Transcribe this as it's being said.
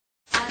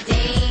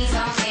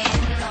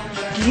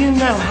Do you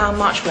know how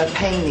much we're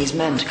paying these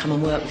men to come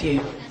and work with you?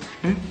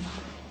 Hmm?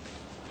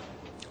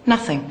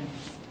 Nothing.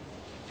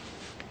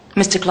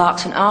 Mr.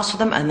 Clarkson asked for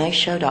them and they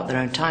showed up, their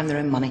own time, their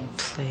own money.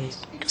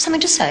 Please. You got something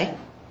to say?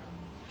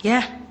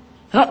 Yeah.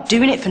 They're not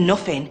doing it for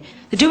nothing.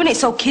 They're doing it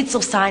so kids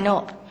will sign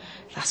up.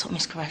 That's what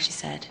Miss Qureshi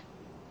said.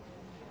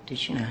 Did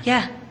she know?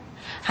 Yeah.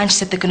 And she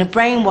said they're going to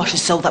brainwash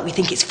us so that we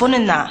think it's fun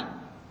and that.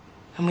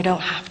 And we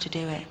don't have to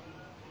do it.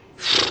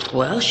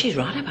 Well, she's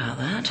right about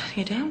that.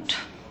 You don't.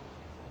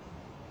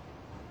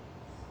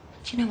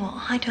 Do you know what?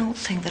 I don't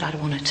think that I'd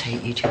want to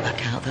take you two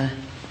back out there.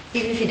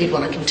 Even if you did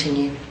want to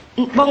continue.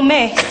 Well,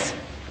 miss.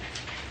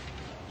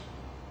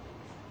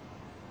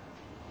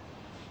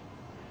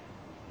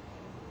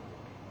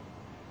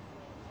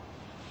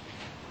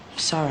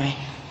 Sorry.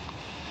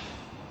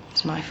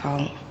 It's my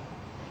fault.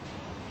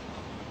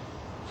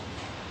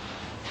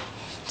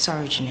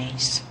 Sorry,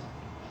 Janeece.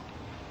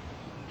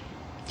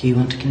 Do you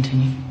want to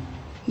continue?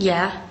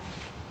 Yeah.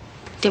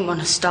 Didn't want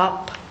to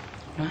stop.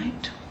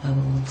 Right. Well,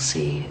 we'll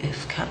see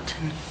if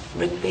Captain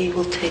Rigby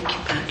will take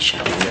you back,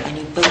 shall we? And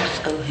you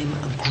both owe him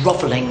a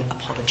grovelling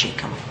apology.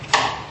 Come on.